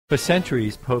For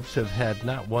centuries, popes have had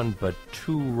not one but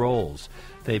two roles.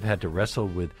 They've had to wrestle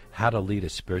with how to lead a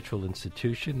spiritual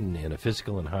institution in a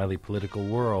physical and highly political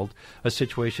world, a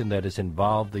situation that has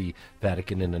involved the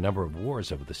Vatican in a number of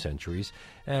wars over the centuries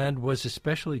and was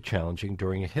especially challenging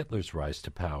during Hitler's rise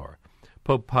to power.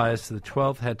 Pope Pius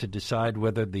XII had to decide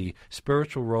whether the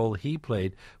spiritual role he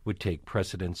played would take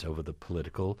precedence over the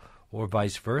political or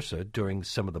vice versa during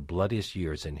some of the bloodiest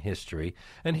years in history,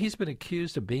 and he's been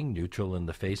accused of being neutral in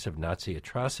the face of Nazi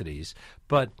atrocities.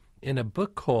 But in a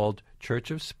book called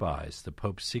Church of Spies, The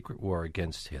Pope's Secret War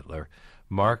Against Hitler,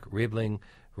 Mark Riebling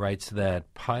writes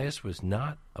that Pius was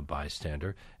not a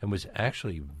bystander and was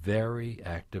actually very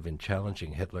active in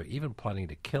challenging Hitler, even plotting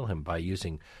to kill him by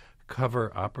using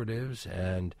covert operatives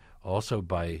and also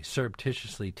by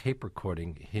surreptitiously tape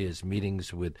recording his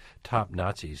meetings with top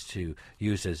Nazis to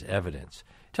use as evidence.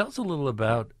 Tell us a little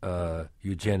about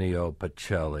Eugenio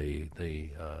Pacelli,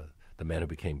 the man who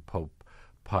became Pope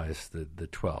Pius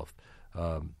XII.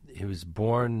 He was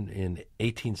born in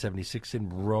 1876 in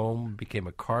Rome, became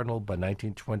a cardinal by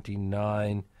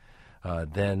 1929,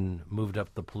 then moved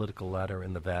up the political ladder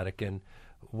in the Vatican.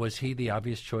 Was he the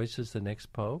obvious choice as the next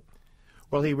pope?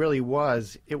 Well, he really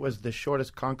was. It was the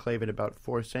shortest conclave in about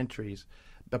 4 centuries.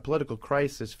 The political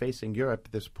crisis facing Europe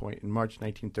at this point in March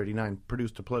 1939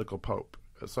 produced a political pope.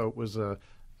 So it was a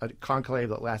conclave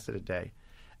that lasted a day.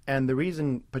 And the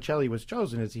reason Pacelli was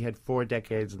chosen is he had 4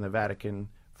 decades in the Vatican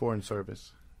foreign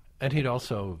service. And he'd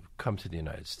also come to the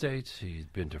United States.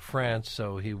 He'd been to France,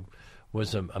 so he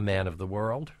was a man of the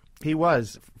world. He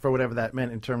was, for whatever that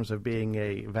meant in terms of being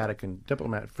a Vatican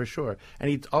diplomat, for sure. And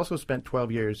he'd also spent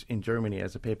 12 years in Germany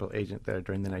as a papal agent there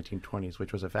during the 1920s,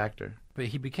 which was a factor. But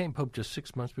he became pope just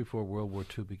 6 months before World War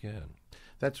II began.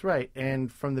 That's right.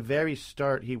 And from the very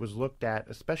start, he was looked at,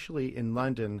 especially in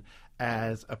London,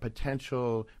 as a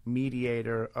potential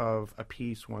mediator of a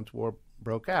peace once war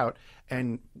broke out.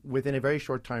 And within a very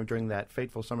short time during that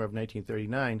fateful summer of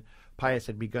 1939, Pius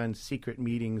had begun secret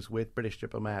meetings with British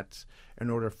diplomats in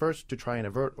order first to try and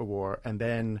avert a war, and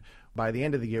then by the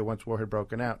end of the year, once war had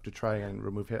broken out, to try and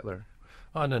remove Hitler.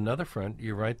 On another front,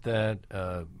 you write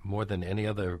that more than any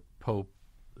other pope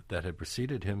that had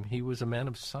preceded him, he was a man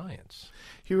of science.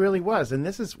 He really was, and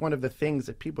this is one of the things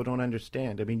that people don't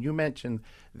understand. I mean, you mentioned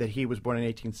that he was born in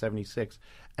 1876,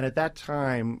 and at that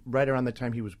time, right around the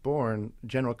time he was born,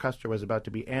 General Custer was about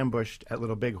to be ambushed at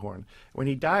Little Bighorn. When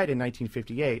he died in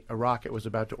 1958, a rocket was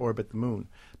about to orbit the moon.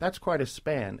 That's quite a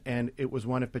span, and it was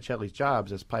one of Pacelli's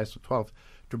jobs as Pius XII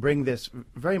to bring this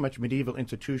very much medieval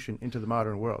institution into the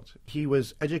modern world. He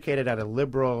was educated at a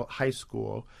liberal high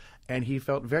school, and he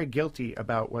felt very guilty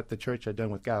about what the church had done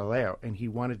with Galileo, and he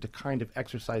wanted to kind of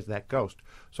exercise that ghost.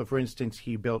 So, for instance,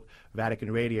 he built Vatican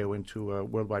Radio into a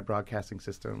worldwide broadcasting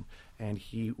system, and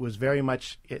he was very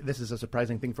much, this is a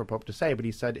surprising thing for a pope to say, but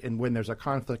he said, and when there's a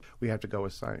conflict, we have to go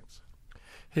with science.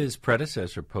 His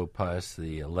predecessor, Pope Pius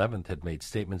XI, had made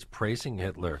statements praising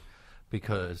Hitler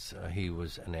because he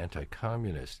was an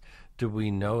anti-communist. Do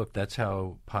we know if that's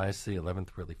how Pius XI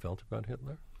really felt about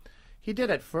Hitler? He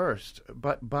did at first,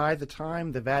 but by the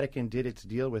time the Vatican did its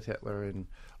deal with Hitler in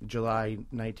July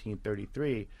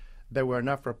 1933, there were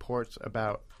enough reports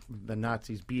about the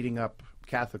Nazis beating up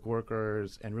Catholic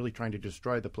workers and really trying to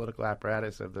destroy the political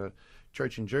apparatus of the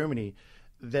church in Germany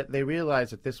that they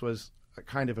realized that this was a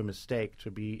kind of a mistake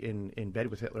to be in bed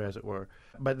with Hitler, as it were.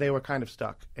 But they were kind of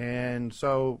stuck. And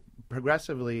so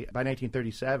progressively, by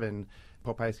 1937,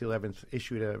 Pope Pius XI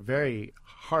issued a very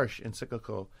harsh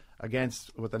encyclical against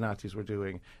what the Nazis were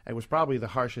doing. It was probably the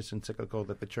harshest encyclical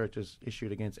that the church has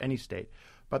issued against any state.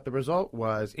 But the result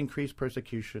was increased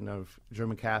persecution of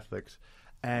German Catholics.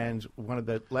 And one of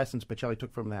the lessons Pacelli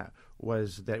took from that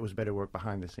was that it was better work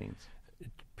behind the scenes.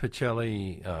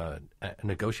 Pacelli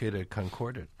negotiated a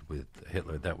concordat with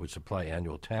Hitler that would supply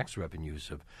annual tax revenues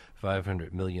of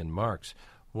 500 million marks.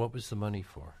 What was the money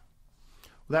for?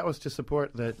 That was to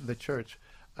support the church.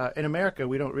 In America,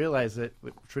 we don't realize that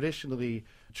traditionally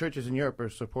churches in Europe are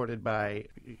supported by,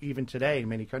 even today in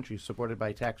many countries, supported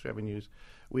by tax revenues.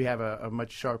 We have a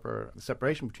much sharper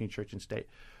separation between church and state.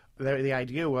 The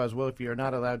idea was, well, if you're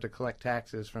not allowed to collect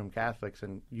taxes from Catholics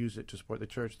and use it to support the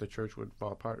church would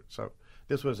fall apart. So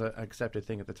this was an accepted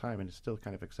thing at the time, and it's still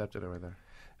kind of accepted over there.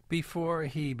 Before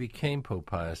he became Pope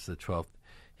Pius XII,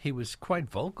 he was quite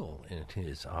vocal in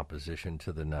his opposition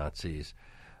to the Nazis.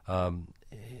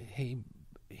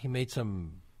 He made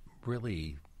some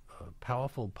really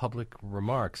powerful public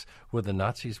remarks. Were the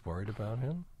Nazis worried about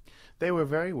him? They were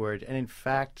very worried, and in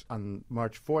fact, on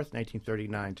March 4th,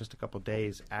 1939, just a couple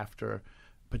days after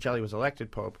Pacelli was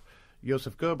elected pope,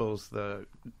 Joseph Goebbels, the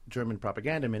German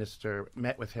propaganda minister,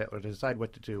 met with Hitler to decide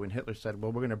what to do, and Hitler said,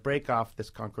 well, we're going to break off this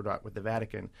concordat with the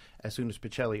Vatican as soon as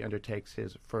Pacelli undertakes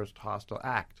his first hostile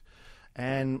act.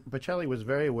 And Pacelli was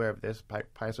very aware of this.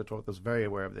 Pius XII was very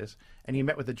aware of this. And he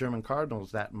met with the German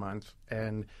cardinals that month.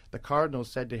 And the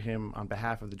cardinals said to him on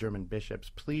behalf of the German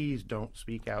bishops, please don't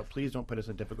speak out. Please don't put us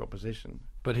in a difficult position.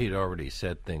 But he'd already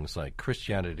said things like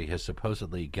Christianity has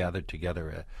supposedly gathered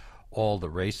together all the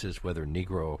races, whether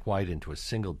Negro or white, into a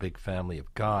single big family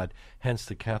of God. Hence,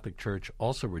 the Catholic Church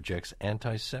also rejects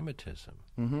anti-Semitism.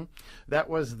 Mm-hmm. That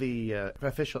was the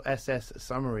official SS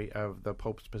summary of the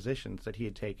Pope's positions that he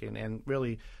had taken, and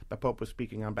really the Pope was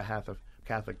speaking on behalf of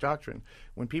Catholic doctrine.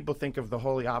 When people think of the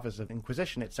Holy Office of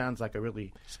Inquisition, it sounds like a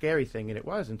really scary thing, and it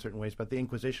was in certain ways, but the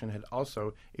Inquisition had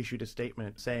also issued a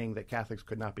statement saying that Catholics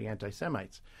could not be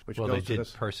anti-Semites. Well, they did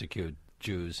persecute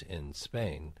Jews in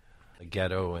Spain, the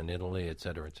ghetto in Italy, et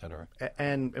cetera, et cetera.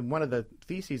 And one of the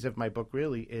theses of my book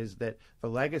really is that the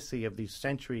legacy of these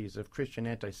centuries of Christian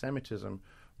anti-Semitism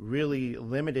really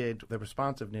limited the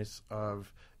responsiveness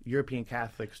of European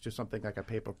Catholics to something like a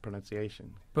papal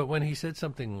pronunciation. But when he said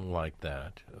something like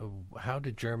that, how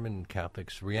did German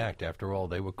Catholics react? After all,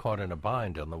 they were caught in a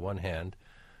bind. On the one hand,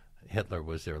 Hitler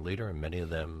was their leader, and many of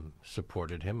them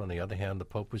supported him. On the other hand, the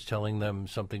Pope was telling them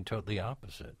something totally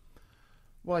opposite.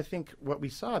 Well, I think what we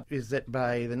saw is that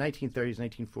by the 1930s,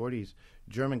 1940s,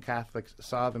 German Catholics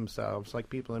saw themselves,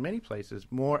 like people in many places,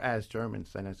 more as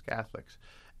Germans than as Catholics.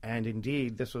 And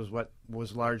indeed, this was what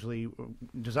was largely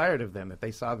desired of them, that they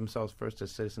saw themselves first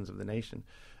as citizens of the nation.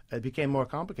 It became more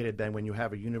complicated then when you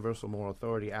have a universal moral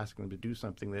authority asking them to do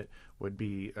something that would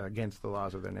be against the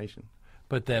laws of their nation.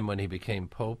 But then when he became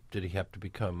Pope, did he have to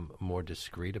become more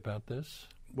discreet about this?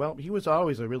 Well, he was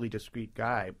always a really discreet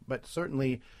guy, but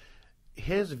certainly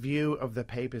his view of the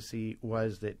papacy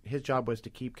was that his job was to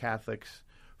keep Catholics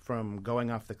from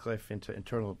going off the cliff into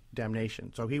eternal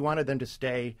damnation. So he wanted them to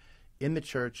stay in the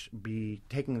church, be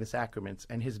taking the sacraments,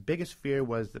 and his biggest fear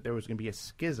was that there was going to be a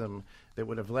schism that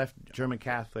would have left German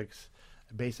Catholics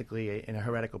basically in a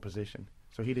heretical position.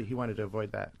 So he wanted to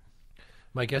avoid that.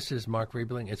 My guess is Mark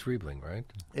Riebling. It's Riebling, right?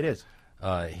 It is.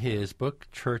 His book,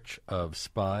 Church of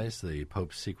Spies, The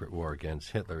Pope's Secret War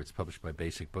Against Hitler, it's published by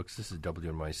Basic Books. This is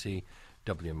WNYC,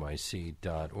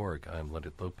 WNYC.org. I'm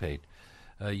Leonard Lopate.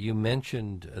 You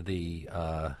mentioned the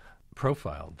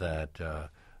profile that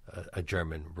a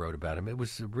German wrote about him. It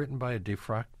was written by a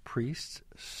defrocked priest,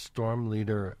 storm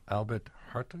leader Albert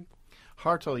Hartl.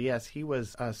 Hartl, yes. He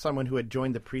was someone who had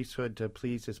joined the priesthood to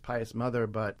please his pious mother,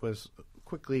 but was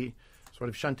quickly sort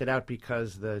of shunted out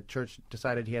because the church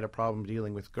decided he had a problem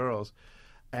dealing with girls.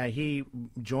 He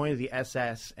joined the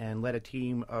SS and led a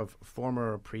team of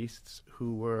former priests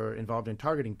who were involved in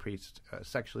targeting priests,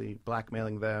 sexually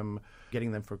blackmailing them,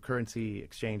 getting them for currency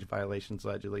exchange violations,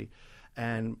 allegedly,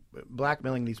 and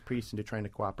blackmailing these priests into trying to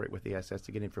cooperate with the SS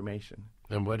to get information.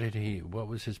 And what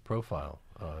was his profile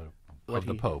of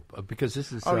the Pope? Because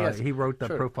this is, yes, he wrote the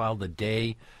sure. profile the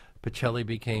day Pacelli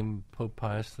became Pope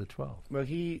Pius XII. Well,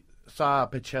 he saw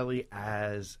Pacelli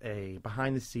as a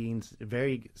behind-the-scenes,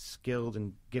 very skilled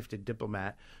and gifted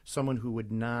diplomat, someone who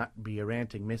would not be a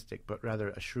ranting mystic, but rather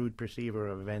a shrewd perceiver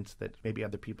of events that maybe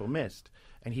other people missed.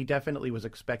 And he definitely was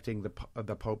expecting the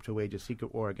Pope to wage a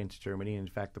secret war against Germany, and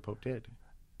in fact the Pope did.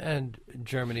 And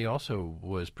Germany also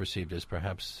was perceived as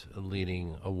perhaps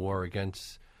leading a war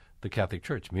against the Catholic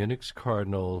Church. Munich's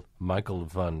Cardinal Michael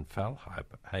von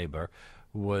Faulhaber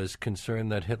was concerned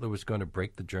that Hitler was going to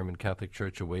break the German Catholic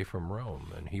Church away from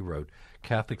Rome. And he wrote,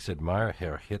 Catholics admire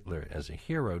Herr Hitler as a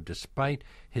hero despite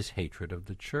his hatred of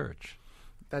the Church.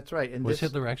 That's right. And was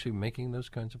Hitler actually making those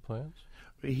kinds of plans?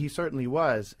 He certainly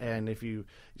was. And if you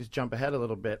just jump ahead a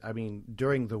little bit, I mean,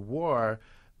 during the war,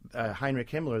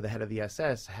 Heinrich Himmler, the head of the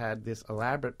SS, had this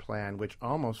elaborate plan, which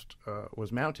almost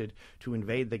was mounted, to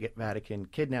invade the Vatican,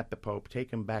 kidnap the Pope, take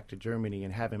him back to Germany,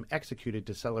 and have him executed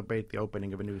to celebrate the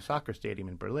opening of a new soccer stadium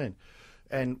in Berlin.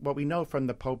 And what we know from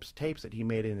the Pope's tapes that he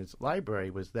made in his library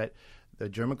was that the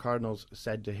German cardinals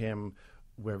said to him,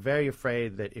 we're very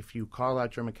afraid that if you call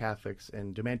out German Catholics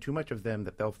and demand too much of them,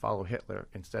 that they'll follow Hitler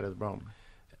instead of Rome.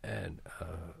 And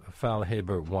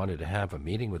Faulhaber wanted to have a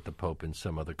meeting with the Pope and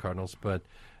some other cardinals, but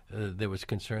there was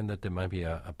concern that there might be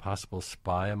a possible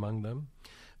spy among them?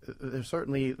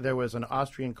 There was an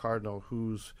Austrian cardinal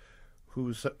who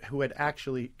had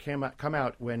actually come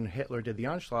out when Hitler did the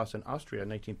Anschluss in Austria in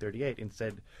 1938 and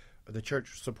said the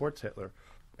church supports Hitler.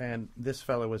 And this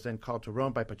fellow was then called to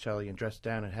Rome by Pacelli and dressed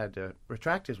down and had to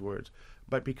retract his words.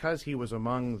 But because he was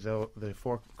among the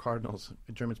four cardinals,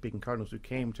 German-speaking cardinals, who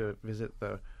came to visit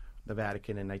the the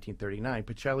Vatican in 1939.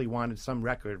 Pacelli wanted some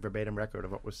verbatim record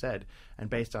of what was said, and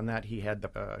based on that, he had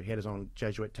his own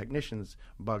Jesuit technicians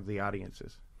bug the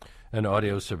audiences. An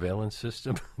audio surveillance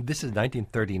system? This is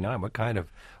 1939. What kind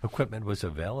of equipment was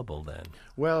available then?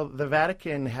 Well, the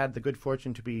Vatican had the good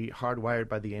fortune to be hardwired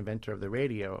by the inventor of the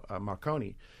radio,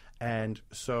 Marconi. And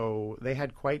so they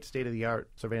had quite state-of-the-art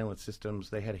surveillance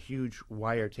systems. They had a huge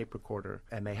wire tape recorder,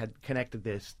 and they had connected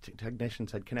this,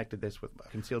 technicians had connected this with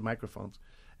concealed microphones.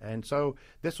 And so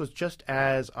this was just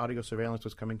as audio surveillance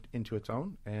was coming into its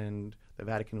own, and the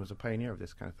Vatican was a pioneer of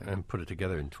this kind of thing. And put it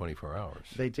together in 24 hours.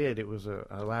 They did. It was an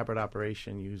elaborate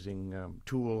operation using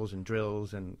tools and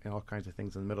drills and all kinds of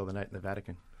things in the middle of the night in the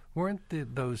Vatican. Weren't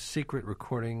those secret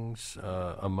recordings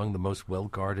among the most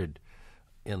well-guarded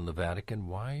in the Vatican?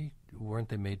 Why weren't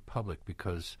they made public?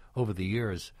 Because over the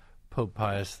years, Pope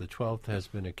Pius XII has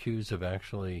been accused of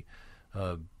actually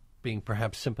being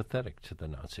perhaps sympathetic to the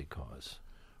Nazi cause.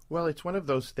 Well, it's one of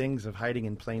those things of hiding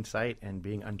in plain sight and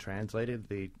being untranslated.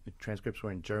 The transcripts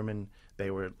were in German.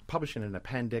 They were published in an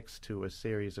appendix to a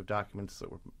series of documents that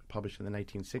were published in the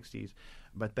 1960s.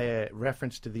 But the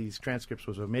reference to these transcripts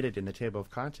was omitted in the table of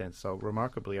contents. So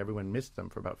remarkably, everyone missed them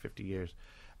for about 50 years.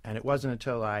 And it wasn't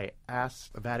until I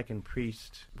asked a Vatican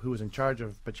priest who was in charge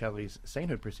of Pacelli's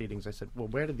sainthood proceedings, I said, well,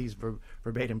 where did these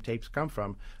verbatim tapes come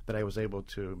from, that I was able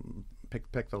to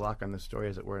pick the lock on the story,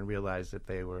 as it were, and realize that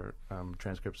they were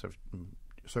transcripts of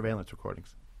surveillance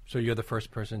recordings. So you're the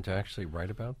first person to actually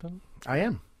write about them? I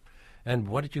am. And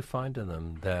what did you find in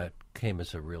them that came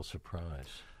as a real surprise?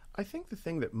 I think the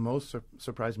thing that most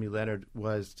surprised me, Leonard,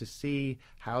 was to see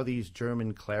how these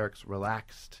German clerics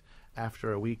relaxed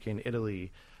after a week in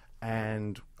Italy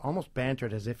and almost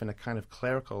bantered as if in a kind of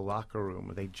clerical locker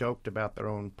room. They joked about their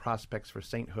own prospects for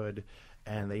sainthood,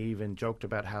 and they even joked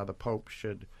about how the Pope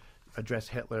should address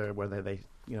Hitler, whether they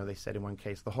said in one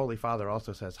case, the Holy Father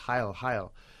also says, Heil,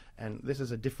 Heil. And this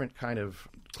is a different kind of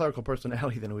clerical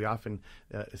personality than we often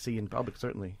see in public,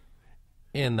 certainly.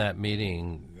 In that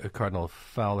meeting, Cardinal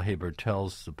Faulhaber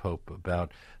tells the Pope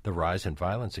about the rise in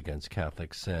violence against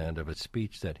Catholics and of a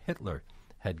speech that Hitler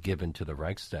had given to the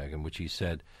Reichstag, in which he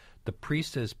said, "The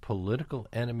priest is political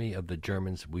enemy of the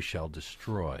Germans we shall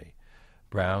destroy."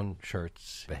 Brown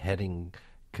shirts, beheading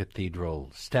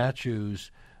cathedral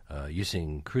statues,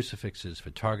 using crucifixes for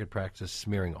target practice,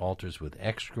 smearing altars with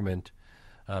excrement.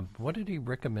 What did he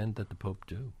recommend that the Pope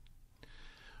do?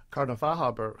 Cardinal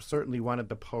Faulhaber certainly wanted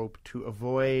the Pope to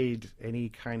avoid any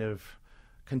kind of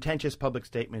contentious public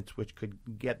statements which could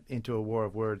get into a war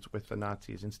of words with the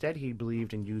Nazis. Instead, he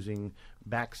believed in using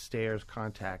backstairs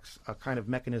contacts, a kind of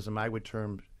mechanism I would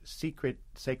term secret,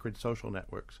 sacred social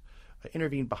networks.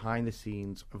 Intervene behind the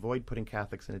scenes, avoid putting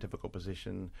Catholics in a difficult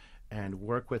position, and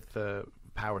work with the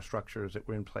power structures that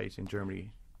were in place in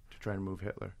Germany to try and move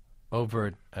Hitler.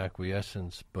 Overt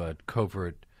acquiescence, but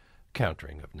covert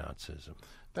countering of Nazism.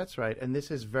 That's right, and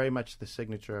this is very much the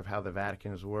signature of how the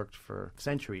Vatican has worked for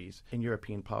centuries in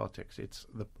European politics. It's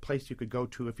the place you could go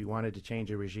to if you wanted to change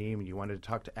a regime and you wanted to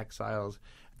talk to exiles.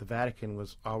 The Vatican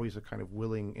was always a kind of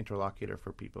willing interlocutor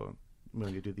for people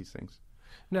willing to do these things.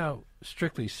 Now,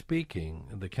 strictly speaking,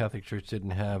 the Catholic Church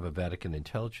didn't have a Vatican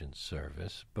intelligence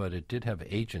service, but it did have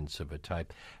agents of a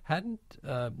type.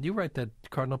 You write that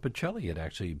Cardinal Pacelli had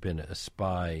actually been a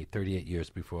spy 38 years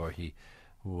before he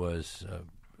was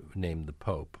named the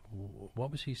Pope.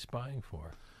 What was he spying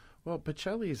for? Well,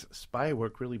 Pacelli's spy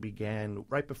work really began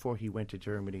right before he went to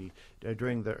Germany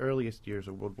during the earliest years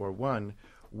of World War I,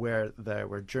 where there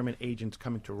were German agents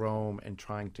coming to Rome and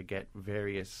trying to get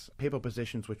various papal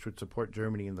positions which would support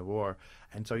Germany in the war.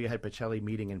 And so you had Pacelli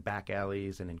meeting in back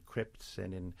alleys and in crypts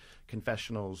and in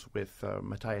confessionals with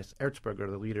Matthias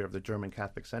Erzberger, the leader of the German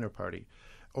Catholic Center Party.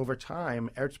 Over time,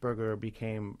 Erzberger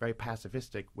became very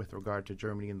pacifistic with regard to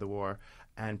Germany in the war,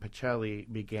 and Pacelli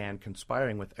began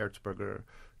conspiring with Erzberger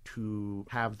to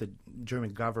have the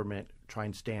German government try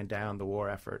and stand down the war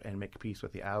effort and make peace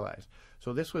with the Allies.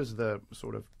 So this was the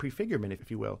sort of prefigurement, if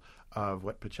you will, of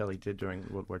what Pacelli did during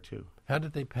World War II. How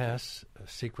did they pass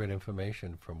secret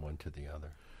information from one to the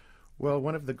other? Well,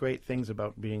 one of the great things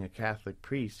about being a Catholic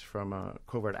priest from a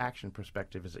covert action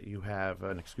perspective is that you have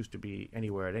an excuse to be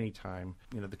anywhere at any time.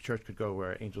 The church could go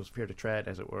where angels fear to tread,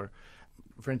 as it were.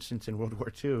 For instance, in World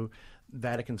War II,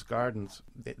 Vatican's gardens,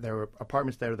 there were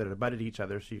apartments there that abutted each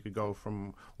other, so you could go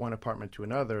from one apartment to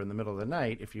another in the middle of the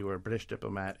night. If you were a British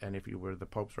diplomat and if you were the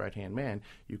Pope's right-hand man,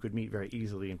 you could meet very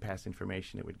easily and pass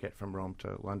information it would get from Rome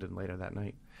to London later that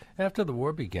night. After the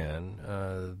war began,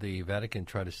 the Vatican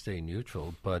tried to stay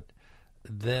neutral, but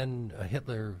then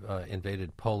Hitler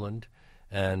invaded Poland,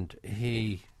 and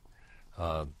he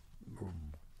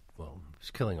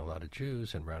was killing a lot of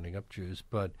Jews and rounding up Jews,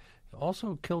 but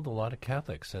also killed a lot of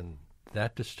Catholics, and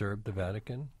that disturbed the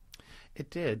Vatican? It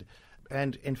did.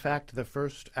 And in fact, the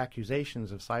first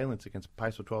accusations of silence against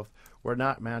Pius XII were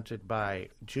not mounted by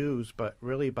Jews, but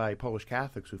really by Polish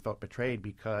Catholics who felt betrayed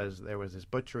because there was this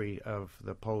butchery of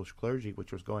the Polish clergy,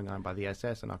 which was going on by the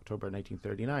SS in October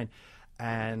 1939,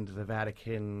 and the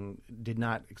Vatican did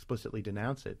not explicitly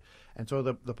denounce it. And so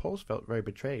the Poles felt very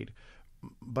betrayed.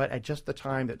 But at just the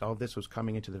time that all this was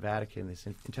coming into the Vatican, this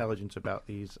intelligence about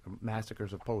these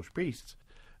massacres of Polish priests,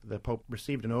 the Pope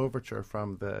received an overture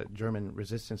from the German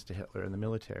resistance to Hitler in the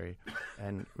military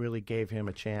and really gave him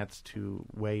a chance to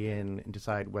weigh in and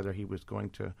decide whether he was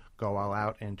going to go all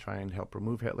out and try and help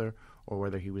remove Hitler or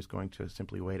whether he was going to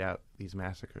simply wait out these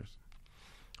massacres.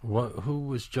 Who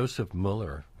was Joseph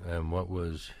Muller, and what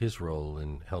was his role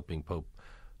in helping Pope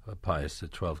Pius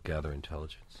XII gather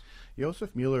intelligence?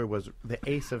 Joseph Mueller was the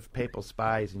ace of papal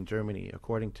spies in Germany,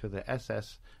 according to the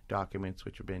SS documents,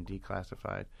 which have been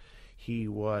declassified. He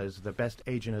was the best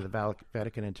agent of the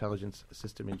Vatican intelligence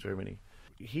system in Germany.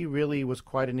 He really was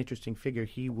quite an interesting figure.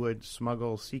 He would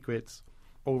smuggle secrets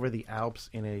over the Alps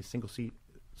in a single-seat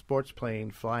sports plane,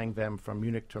 flying them from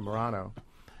Munich to Murano,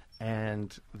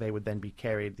 and they would then be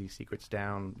carried, these secrets,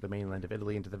 down the mainland of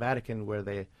Italy into the Vatican, where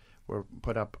they were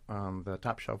put up on the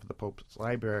top shelf of the Pope's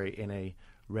library in a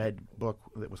red book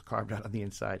that was carved out on the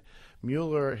inside.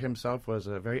 Mueller himself was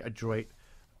a very adroit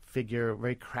figure,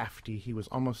 very crafty. He was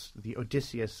almost the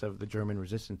Odysseus of the German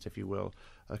resistance, if you will,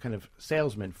 a kind of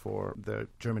salesman for the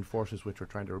German forces which were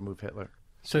trying to remove Hitler.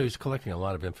 So he's collecting a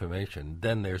lot of information.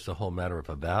 Then there's the whole matter of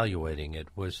evaluating it.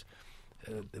 Was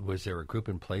there a group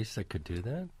in place that could do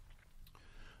that?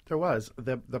 There was.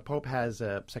 The Pope has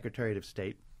a Secretariat of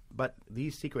State, but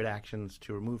these secret actions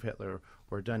to remove Hitler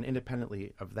were done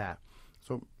independently of that.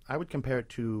 So I would compare it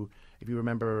to, if you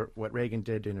remember what Reagan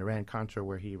did in Iran-Contra,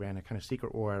 where he ran a kind of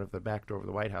secret war out of the back door of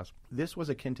the White House. This was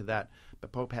akin to that. The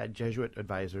Pope had Jesuit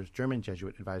advisors, German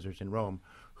Jesuit advisors in Rome,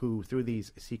 who, through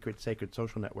these secret, sacred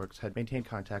social networks, had maintained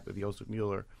contact with Josef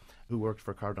Mueller, who worked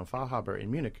for Cardinal Faulhaber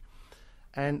in Munich.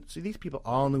 And so these people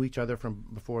all knew each other from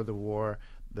before the war.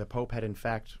 The Pope had, in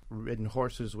fact, ridden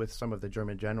horses with some of the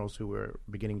German generals who were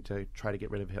beginning to try to get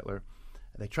rid of Hitler.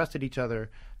 They trusted each other,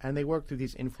 and they worked through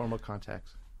these informal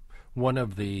contacts. One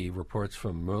of the reports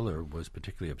from Mueller was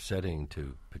particularly upsetting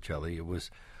to Pacelli. It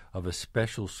was of a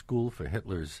special school for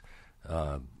Hitler's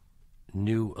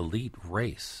new elite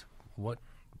race. What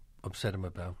upset him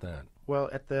about that? Well,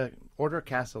 at the Order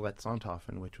Castle at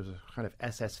Sonthofen, which was a kind of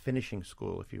SS finishing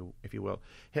school, if you will,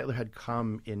 Hitler had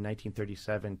come in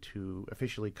 1937 to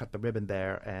officially cut the ribbon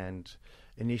there and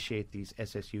initiate these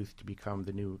SS youth to become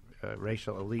the new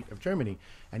racial elite of Germany.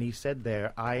 And he said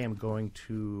there, "I am going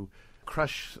to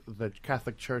crush the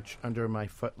Catholic Church under my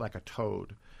foot like a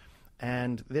toad."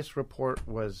 And this report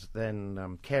was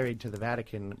then carried to the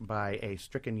Vatican by a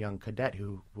stricken young cadet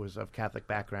who was of Catholic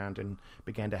background and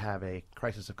began to have a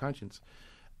crisis of conscience.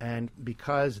 And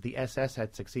because the SS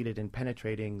had succeeded in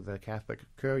penetrating the Catholic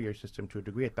courier system to a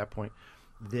degree at that point,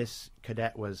 this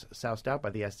cadet was soused out by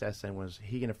the SS, and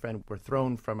he and a friend were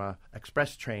thrown from a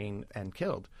express train and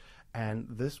killed. And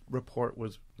this report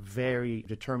was very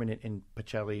determinant in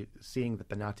Pacelli, seeing that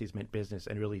the Nazis meant business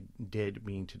and really did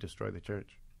mean to destroy the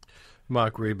church.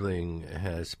 Mark Riebling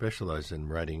has specialized in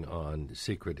writing on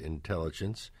secret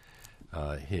intelligence.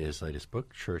 His latest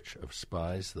book, Church of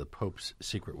Spies, The Pope's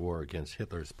Secret War Against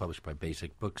Hitler, is published by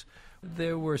Basic Books.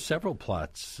 There were several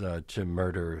plots to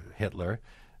murder Hitler,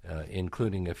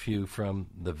 including a few from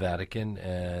the Vatican,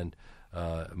 and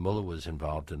Mueller was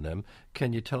involved in them.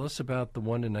 Can you tell us about the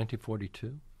one in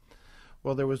 1942?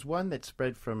 Well, there was one that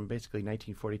spread from basically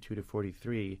 1942 to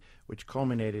 43, which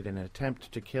culminated in an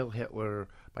attempt to kill Hitler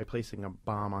by placing a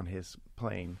bomb on his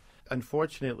plane.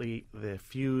 Unfortunately, the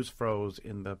fuse froze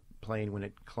in the plane when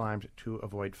it climbed to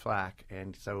avoid flak,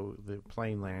 and so the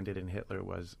plane landed and Hitler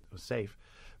was safe.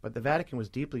 But the Vatican was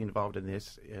deeply involved in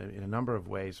this in a number of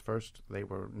ways. First, they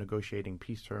were negotiating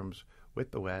peace terms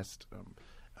with the West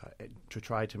to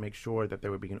try to make sure that there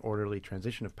would be an orderly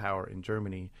transition of power in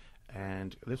Germany.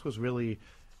 And this was really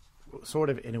sort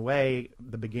of, in a way,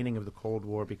 the beginning of the Cold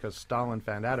War, because Stalin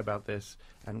found out about this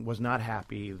and was not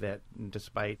happy that,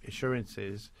 despite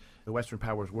assurances, the Western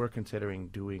powers were considering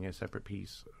doing a separate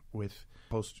peace with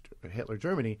post-Hitler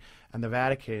Germany, and the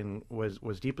Vatican was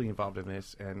deeply involved in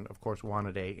this and, of course,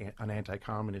 wanted an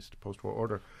anti-communist post-war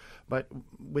order. But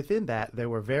within that, there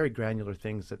were very granular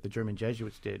things that the German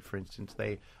Jesuits did. For instance,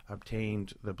 they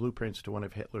obtained the blueprints to one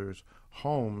of Hitler's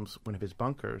homes, one of his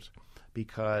bunkers,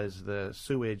 because the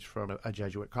sewage from a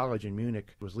Jesuit college in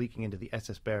Munich was leaking into the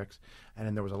SS barracks, and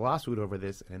then there was a lawsuit over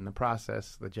this, and in the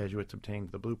process, the Jesuits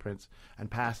obtained the blueprints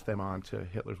and passed them on to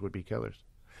Hitler's would-be killers.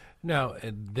 Now,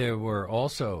 there were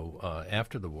also,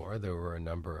 after the war, there were a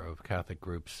number of Catholic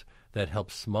groups that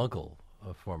helped smuggle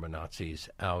former Nazis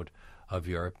out of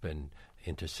Europe and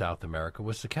into South America.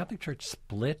 Was the Catholic Church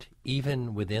split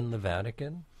even within the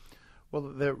Vatican? Well,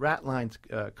 the rat lines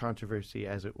controversy,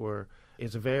 as it were,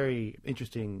 is a very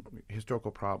interesting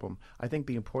historical problem. I think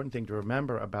the important thing to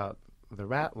remember about the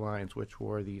rat lines, which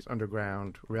were these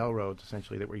underground railroads,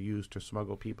 essentially, that were used to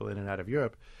smuggle people in and out of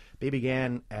Europe, they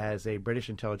began as a British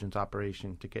intelligence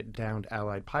operation to get downed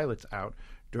Allied pilots out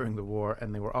during the war,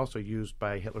 and they were also used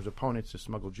by Hitler's opponents to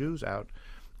smuggle Jews out.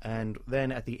 And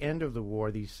then at the end of the war,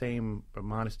 these same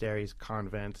monasteries,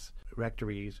 convents,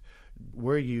 rectories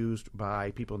were used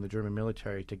by people in the German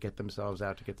military to get themselves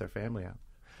out, to get their family out.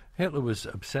 Hitler was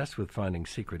obsessed with finding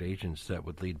secret agents that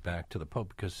would lead back to the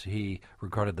Pope because he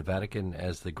regarded the Vatican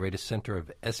as the greatest center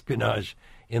of espionage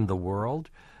in the world.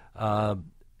 And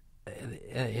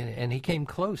he came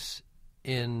close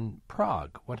in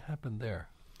Prague. What happened there?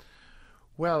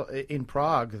 Well, in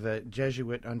Prague, the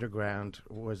Jesuit underground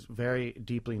was very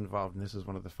deeply involved, and this is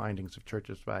one of the findings of Church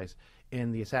of Spies,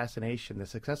 in the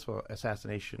successful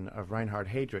assassination of Reinhard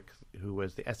Heydrich, who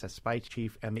was the SS spy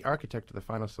chief and the architect of the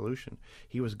final solution.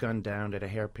 He was gunned down at a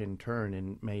hairpin turn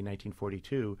in May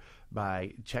 1942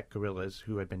 by Czech guerrillas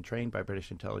who had been trained by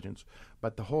British intelligence.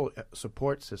 But the whole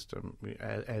support system,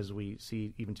 as we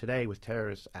see even today with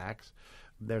terrorist acts,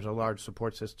 there's a large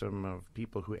support system of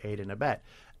people who aid and abet.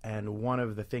 And one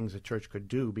of the things the church could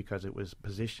do, because it was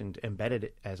positioned,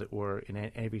 embedded, as it were,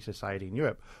 in every society in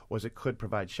Europe, was it could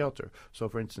provide shelter. So,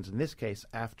 for instance, in this case,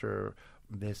 after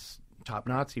this top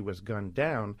Nazi was gunned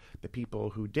down, the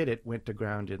people who did it went to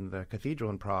ground in the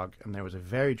cathedral in Prague, and there was a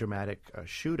very dramatic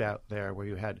shootout there where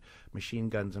you had machine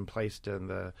guns placed in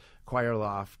the choir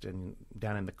loft, and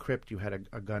down in the crypt you had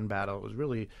a gun battle. It was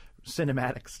really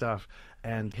cinematic stuff,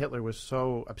 and Hitler was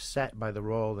so upset by the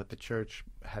role that the church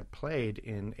had played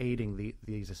in aiding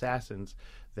these assassins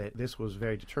that this was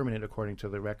very determinant, according to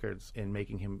the records, in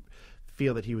making him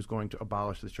feel that he was going to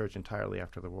abolish the church entirely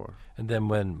after the war. And then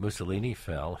when Mussolini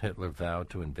fell, Hitler vowed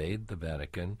to invade the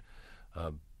Vatican,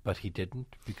 but he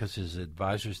didn't because his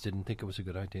advisors didn't think it was a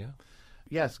good idea?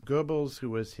 Yes, Goebbels, who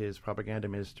was his propaganda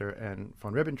minister, and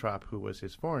von Ribbentrop, who was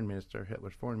his foreign minister,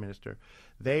 Hitler's foreign minister,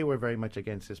 they were very much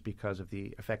against this because of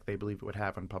the effect they believed it would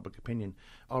have on public opinion.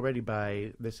 Already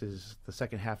this is the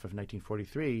second half of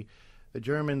 1943, the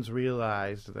Germans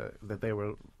realized that they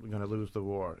were going to lose the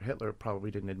war. Hitler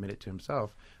probably didn't admit it to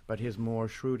himself, but his more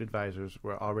shrewd advisors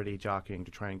were already jockeying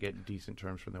to try and get decent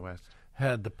terms from the West.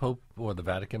 Had the Pope or the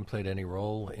Vatican played any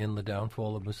role in the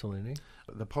downfall of Mussolini?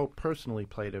 The Pope personally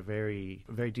played a very,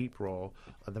 very deep role.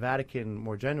 The Vatican,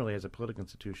 more generally as a political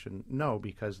institution, no,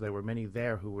 because there were many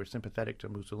there who were sympathetic to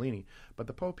Mussolini. But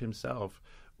the Pope himself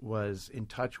was in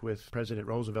touch with President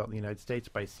Roosevelt in the United States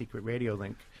by secret radio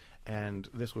link, and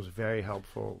this was very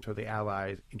helpful to the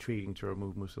Allies, intriguing to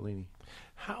remove Mussolini.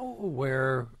 How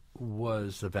aware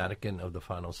was the Vatican of the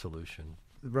final solution?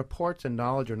 Reports and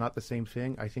knowledge are not the same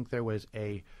thing. I think there was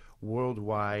a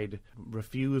worldwide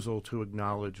refusal to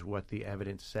acknowledge what the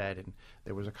evidence said, and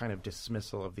there was a kind of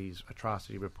dismissal of these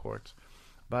atrocity reports.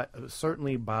 But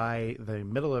certainly by the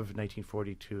middle of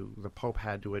 1942, the Pope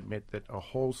had to admit that a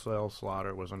wholesale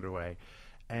slaughter was underway.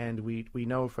 And we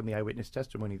know from the eyewitness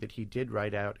testimony that he did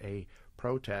write out a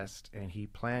protest, and he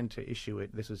planned to issue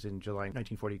it. This is in July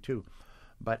 1942.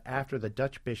 But after the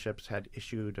Dutch bishops had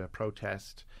issued a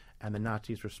protest and the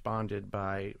Nazis responded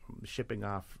by shipping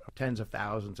off tens of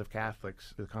thousands of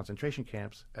Catholics to the concentration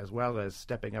camps, as well as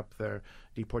stepping up their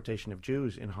deportation of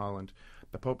Jews in Holland,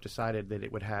 the Pope decided that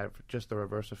it would have just the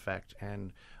reverse effect.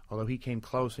 And although he came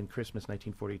close in Christmas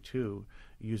 1942,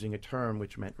 using a term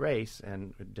which meant race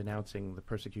and denouncing the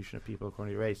persecution of people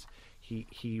according to race,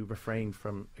 he refrained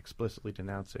from explicitly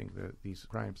denouncing these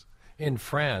crimes. In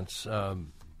France,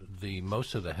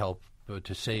 most of the help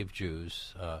to save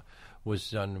Jews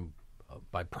was done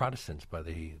by Protestants, by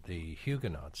the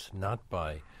Huguenots, not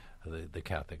by the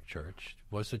Catholic Church.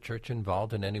 Was the Church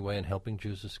involved in any way in helping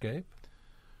Jews escape?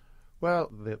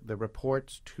 Well, the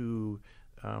reports to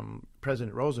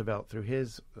President Roosevelt through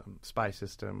his spy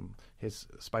system, his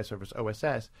spy service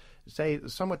OSS, say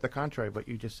somewhat the contrary of what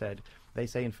you just said. They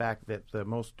say, in fact, that the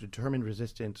most determined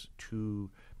resistance to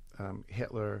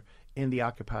Hitler in the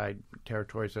occupied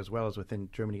territories as well as within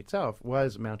Germany itself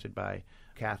was mounted by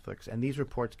Catholics. And these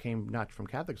reports came not from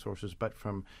Catholic sources but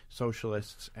from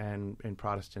socialists and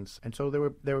Protestants. And so there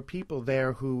were people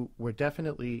there who were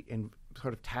definitely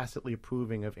sort of tacitly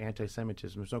approving of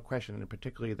anti-Semitism. There's no question, and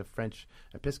particularly the French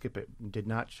episcopate did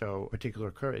not show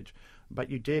particular courage. But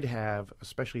you did have,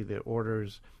 especially the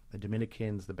orders, the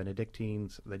Dominicans, the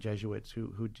Benedictines, the Jesuits,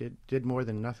 who did more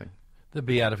than nothing. The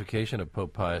beatification of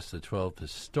Pope Pius XII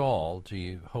is stalled. Do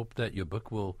you hope that your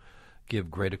book will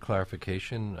give greater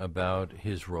clarification about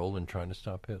his role in trying to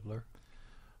stop Hitler?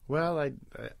 Well,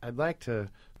 I'd like to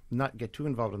not get too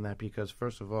involved in that because,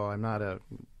 first of all, I'm not a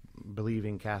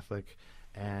believing Catholic,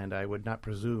 and I would not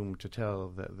presume to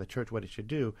tell the Church what it should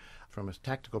do. From a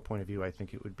tactical point of view, I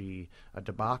think it would be a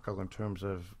debacle in terms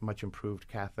of much improved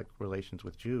Catholic relations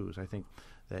with Jews. I think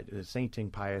that sainting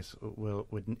Pius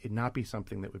would not be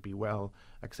something that would be well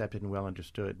accepted and well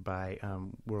understood by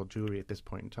world Jewry at this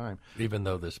point in time. Even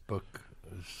though this book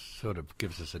sort of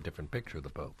gives us a different picture of the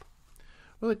Pope.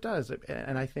 Well, it does,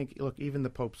 and I think, look, even the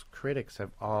Pope's critics have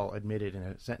all admitted in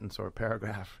a sentence or a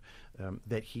paragraph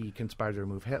that he conspired to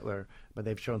remove Hitler, but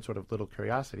they've shown sort of little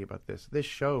curiosity about this. This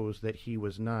shows that he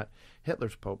was not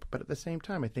Hitler's Pope, but at the same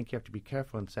time, I think you have to be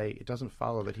careful and say it doesn't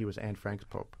follow that he was Anne Frank's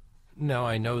Pope. Now,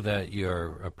 I know that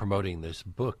you're promoting this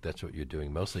book. That's what you're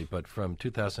doing mostly. But from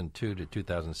 2002 to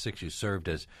 2006, you served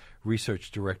as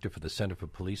research director for the Center for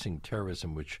Policing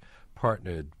Terrorism, which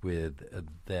partnered with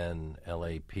then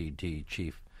LAPD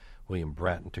Chief William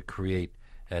Bratton to create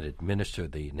and administer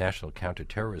the National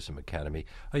Counterterrorism Academy.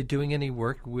 Are you doing any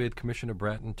work with Commissioner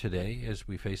Bratton today as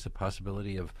we face the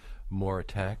possibility of more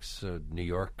attacks? New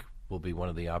York will be one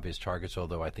of the obvious targets,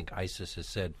 although I think ISIS has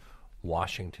said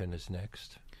Washington is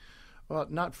next. Well,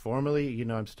 not formally. You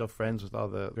know, I'm still friends with all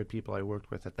the good people I worked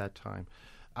with at that time.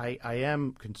 I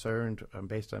am concerned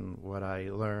based on what I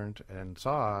learned and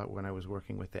saw when I was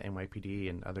working with the NYPD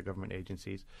and other government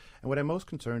agencies. And what I'm most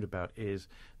concerned about is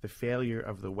the failure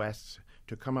of the West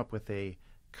to come up with a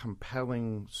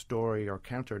compelling story or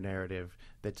counter-narrative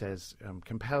that's as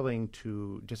compelling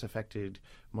to disaffected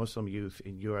Muslim youth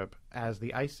in Europe as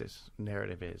the ISIS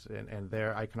narrative is and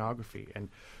their iconography. And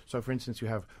so, for instance, you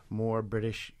have more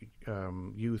British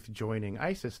youth joining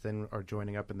ISIS than are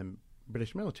joining up in the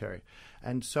British military.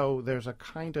 And so there's a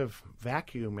kind of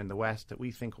vacuum in the West that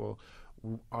we think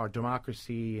our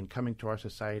democracy and coming to our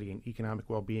society and economic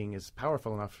well-being is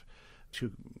powerful enough to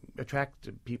attract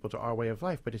people to our way of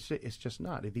life, but it's just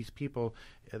not. These people,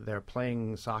 they're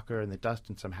playing soccer in the dust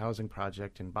in some housing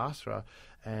project in Basra,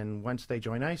 and once they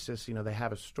join ISIS, you know, they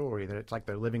have a story that it's like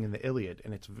they're living in the Iliad,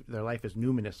 and their life is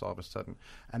numinous all of a sudden.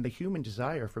 And the human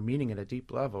desire for meaning at a deep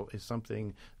level is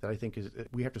something that I think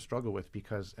we have to struggle with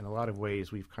because in a lot of ways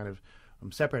we've kind of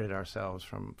separated ourselves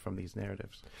from these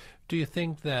narratives. Do you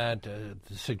think that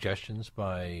the suggestions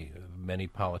by many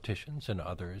politicians and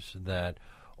others that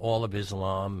all of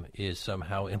Islam is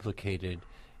somehow implicated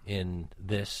in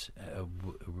this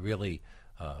really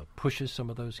pushes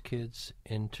some of those kids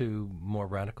into more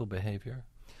radical behavior?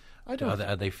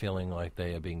 Are they feeling like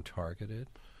they are being targeted?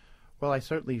 Well,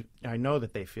 I know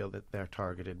that they feel that they're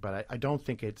targeted, but I don't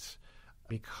think it's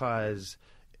because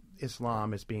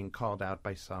Islam is being called out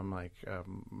by some, like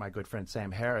my good friend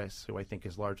Sam Harris, who I think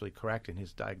is largely correct in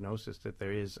his diagnosis that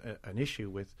there is an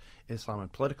issue with Islam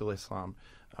and political Islam.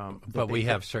 But we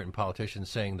have certain politicians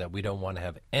saying that we don't want to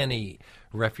have any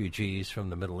refugees from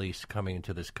the Middle East coming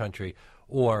into this country,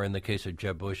 or in the case of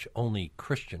Jeb Bush, only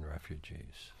Christian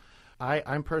refugees.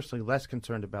 I'm personally less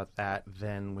concerned about that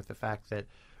than with the fact that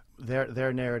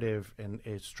their narrative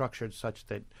is structured such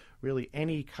that really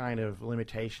any kind of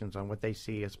limitations on what they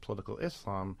see as political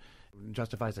Islam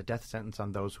justifies a death sentence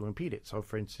on those who impede it. So,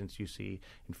 for instance, you see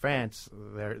in France,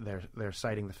 they're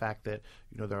citing the fact that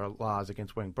there are laws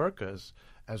against wearing burqas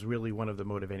as really one of the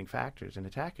motivating factors in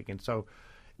attacking. And so,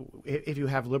 if you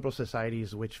have liberal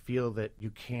societies which feel that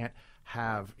you can't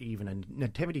have even a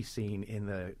nativity scene in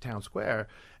the town square,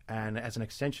 and as an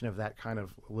extension of that kind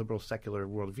of liberal secular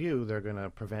worldview, they're going to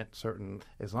prevent certain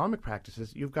Islamic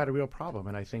practices, you've got a real problem.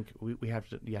 And I think we have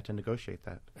to negotiate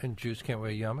that. And Jews can't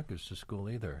wear yarmulkes to school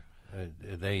either.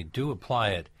 They do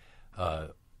apply it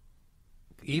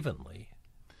evenly.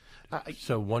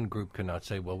 So one group cannot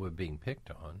say, well, we're being picked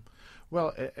on.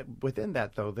 Well, within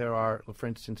that, though, there are, for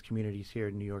instance, communities here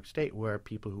in New York State where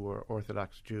people who are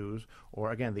Orthodox Jews,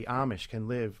 or again, the Amish, can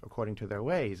live according to their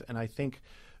ways. And I think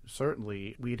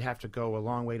certainly we'd have to go a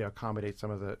long way to accommodate some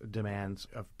of the demands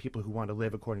of people who want to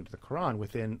live according to the Quran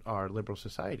within our liberal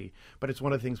society. But it's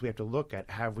one of the things we have to look at.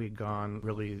 Have we gone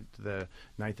really to the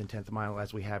 9th and 10th mile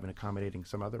as we have in accommodating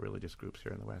some other religious groups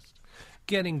here in the West?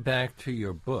 Getting back to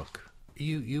your book,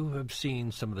 you have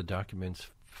seen some of the documents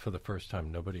for the first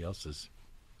time. Nobody else has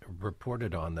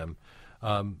reported on them.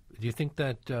 Do you think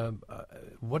that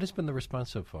what has been the response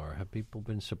so far? Have people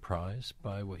been surprised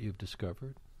by what you've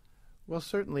discovered? Well,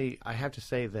 certainly, I have to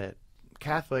say that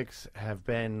Catholics have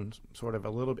been sort of a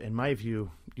little, in my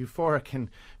view, euphoric and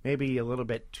maybe a little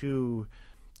bit too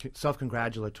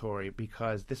self-congratulatory,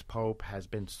 because this Pope has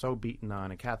been so beaten on,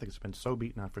 and Catholics have been so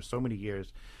beaten on for so many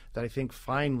years, that I think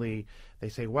finally they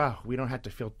say, wow, we don't have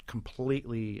to feel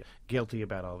completely guilty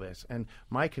about all this. And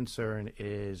my concern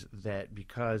is that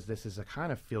because this is a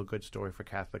kind of feel-good story for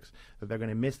Catholics, that they're going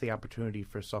to miss the opportunity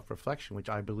for self-reflection, which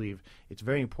I believe it's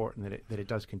very important that it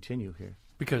does continue here.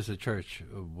 Because the Church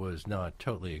was not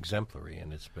totally exemplary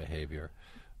in its behavior.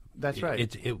 That's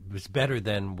right. It was better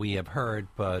than we have heard,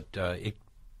 but it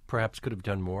perhaps could have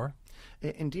done more?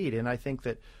 Indeed, and I think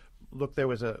that, look, there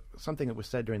was something that was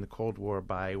said during the Cold War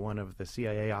by one of the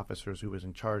CIA officers who was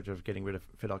in charge of getting rid of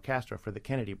Fidel Castro for the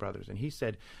Kennedy brothers, and he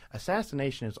said,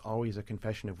 assassination is always a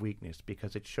confession of weakness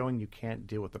because it's showing you can't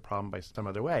deal with the problem by some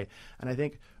other way. And I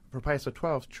think for Pius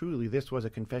XII, truly, this was a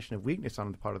confession of weakness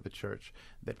on the part of the Church,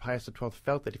 that Pius XII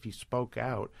felt that if he spoke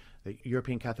out, that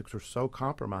European Catholics were so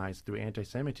compromised through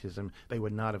anti-Semitism, they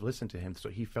would not have listened to him, so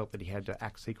he felt that he had to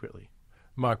act secretly.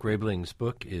 Mark Riebling's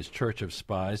book is Church of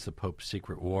Spies, The Pope's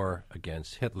Secret War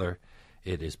Against Hitler.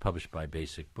 It is published by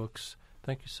Basic Books.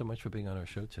 Thank you so much for being on our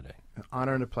show today. An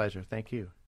honor and a pleasure. Thank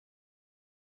you.